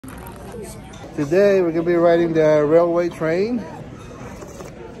Today we're gonna be riding the railway train.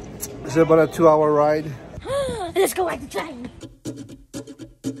 It's about a 2-hour ride. Let's go ride the train.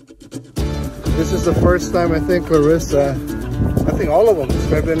 This is the first time I think Clarissa, I think all of them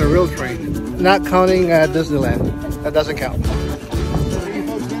has ever been a real train. Not counting Disneyland. That doesn't count.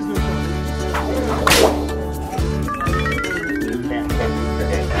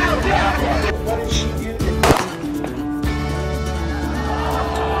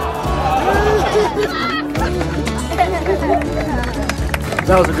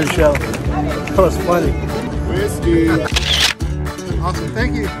 That was a good show. That was funny. Whiskey. Awesome,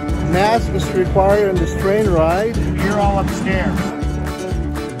 thank you. Mask is required on this train ride. You're all upstairs.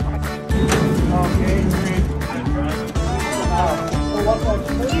 Okay.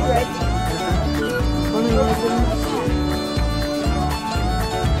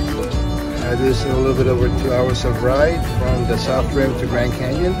 This is a little bit over 2 hours of ride from the South Rim to Grand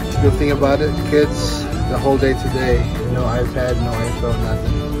Canyon. Good thing about it, kids, the whole day today, no iPad, no iPhone,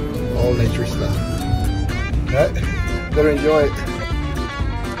 nothing. All nature stuff. Right? Better enjoy it.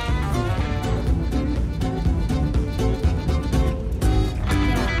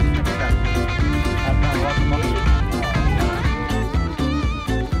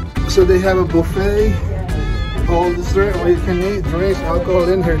 So they have a buffet, all dessert, where you can eat, drinks, alcohol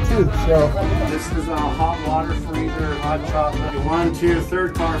in here too. So This is a hot water freezer, hot chocolate. 1, 2,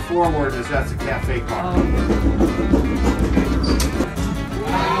 third car forward is that's a cafe car.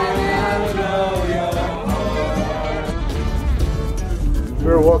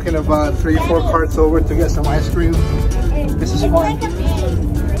 we're walking about 3-4 carts over to get some ice cream. This is fun.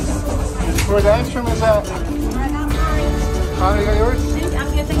 Where the ice cream is at? How do you got yours?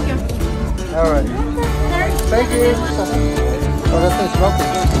 I'm good, thank you. All right. Thank you. Oh, that thing's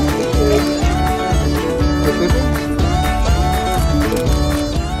melting.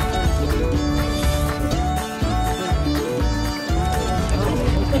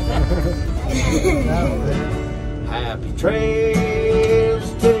 Happy trails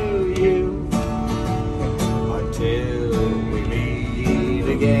to you until we meet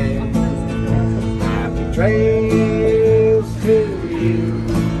again. Happy trails to you.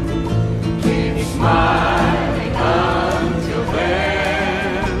 Keep smiling until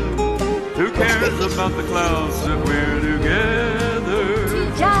then. Who cares about the clouds if we're together?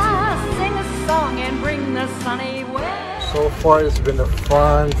 Just sing a song and bring the sunny weather. So far, it's been a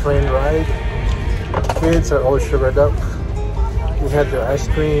fun train ride. Kids are all sugared up. We had their ice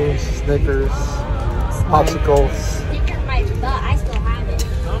creams, Snickers, popsicles. But I still have it.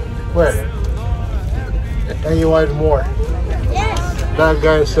 Where? And you wanted more? Yes. That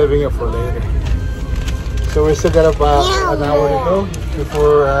guy is saving it for later. So we still got about an hour to go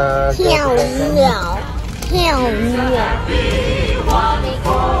before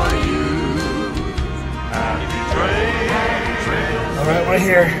Alright, we're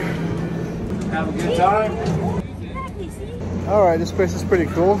here. Have a good time. Alright, this place is pretty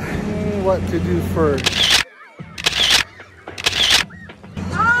cool. What to do first?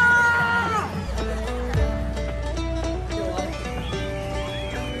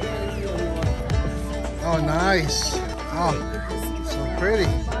 Oh, nice. Oh, so pretty.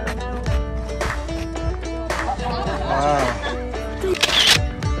 Wow.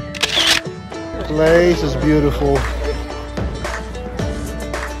 The place is beautiful.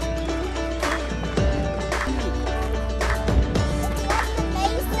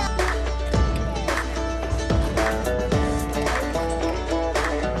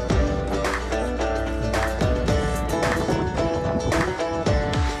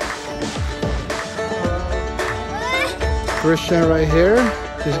 Christian right here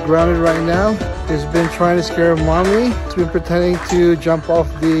is grounded right now. He's been trying to scare mommy. He's been pretending to jump off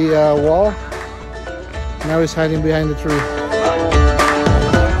the wall. Now he's hiding behind the tree.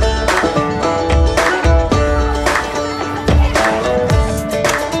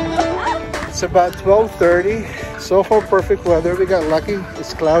 It's about 12:30. So far perfect weather. We got lucky.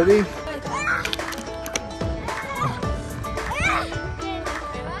 It's cloudy.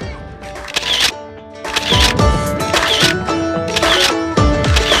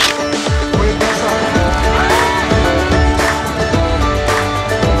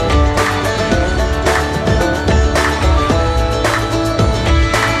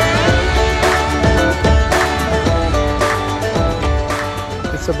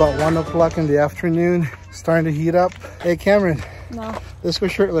 It's about 1 o'clock in the afternoon, starting to heat up. Hey Cameron, No. let's go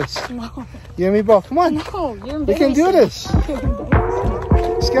shirtless. No. You and me both, come on. No, you're embarrassing. We can do this.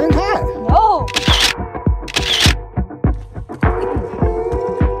 It's getting hot. No.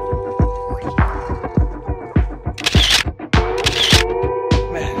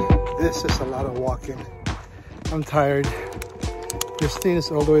 Man, This is a lot of walking. I'm tired. Christine is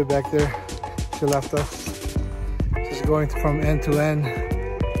all the way back there. She left us. Just going from end to end.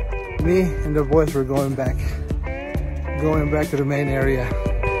 Me and the boys were going back to the main area.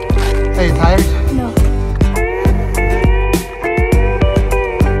 Hey, you tired? No.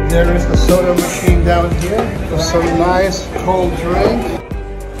 There is the soda machine down here for some nice cold drink.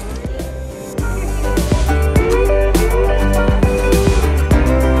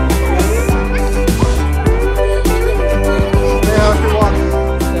 Hey, how's your walk?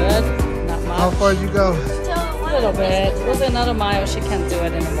 Good. Not much. How far did you go? A little bit. It was another mile. She can't do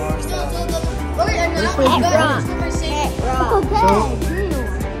it anymore. So.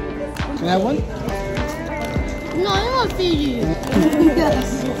 Can I have one? No, I don't want to feed you.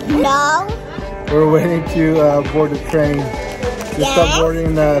 No. We're waiting to board the train. We start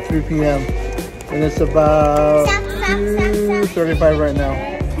boarding at 3 p.m. and it's about 2:35 right now.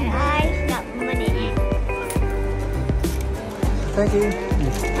 I got money. Thank you.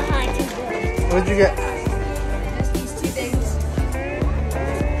 What did you get? Just these 2 things.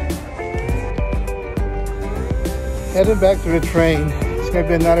 Heading back to the train. It's going to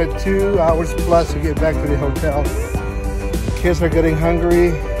be another 2 hours plus to get back to the hotel. Kids are getting hungry.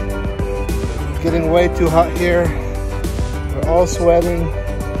 It's getting way too hot here. We're all sweating.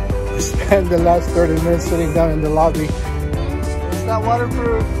 We spent the last 30 minutes sitting down in the lobby. It's not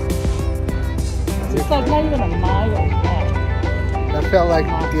waterproof. It's like not even a mile back. That felt like,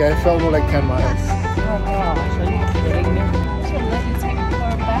 yeah, it felt more like 10 miles. Oh gosh, are you kidding me? I should let you take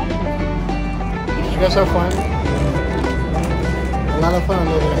her back. You guys have fun? A lot of fun, a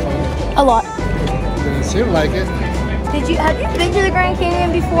little bit of fun. A lot. Didn't seem like it. Have you been to the Grand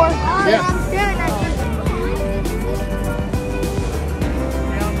Canyon before? Yeah.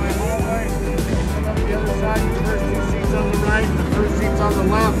 On the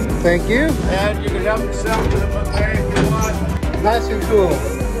left, Thank you. and you can help yourself to the buffet if you want. Nice and cool.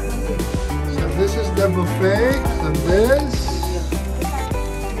 So this is the buffet. So this.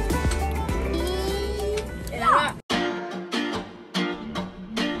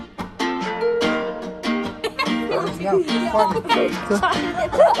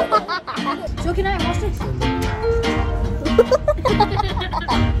 So can I watch this?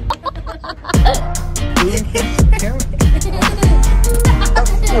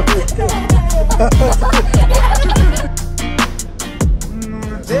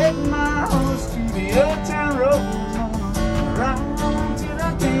 Take my horse to the uptown road. Ride till I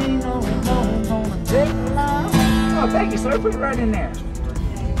can't no more. Gonna take my Oh, thank you, sir. Put it right in there.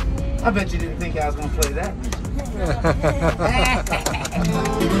 I bet you didn't think I was gonna play that.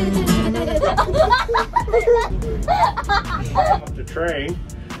 The train.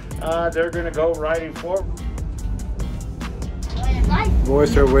 They're gonna go riding forward.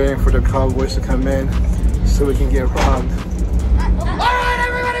 Boys are waiting for the cowboys to come in so we can get robbed. Alright,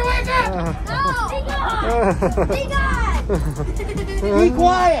 everybody wake up! No! Be gone! Be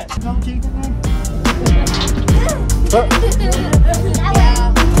quiet! Don't keep it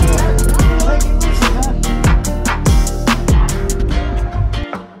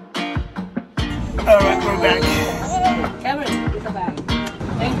Alright, we're back. Kevin, it's a bag.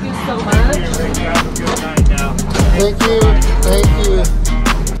 Thank you so much. Have a good night now. Thank you. Thank you.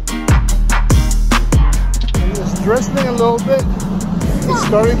 It's drizzling a little bit. It's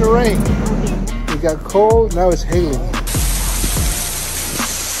starting to rain. It got cold, now it's hailing.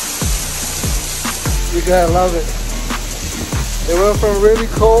 You gotta love it. It went from really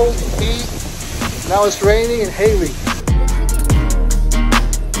cold, heat, now it's raining and hailing.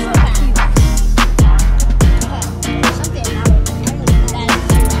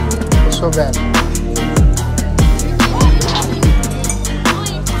 It's so bad.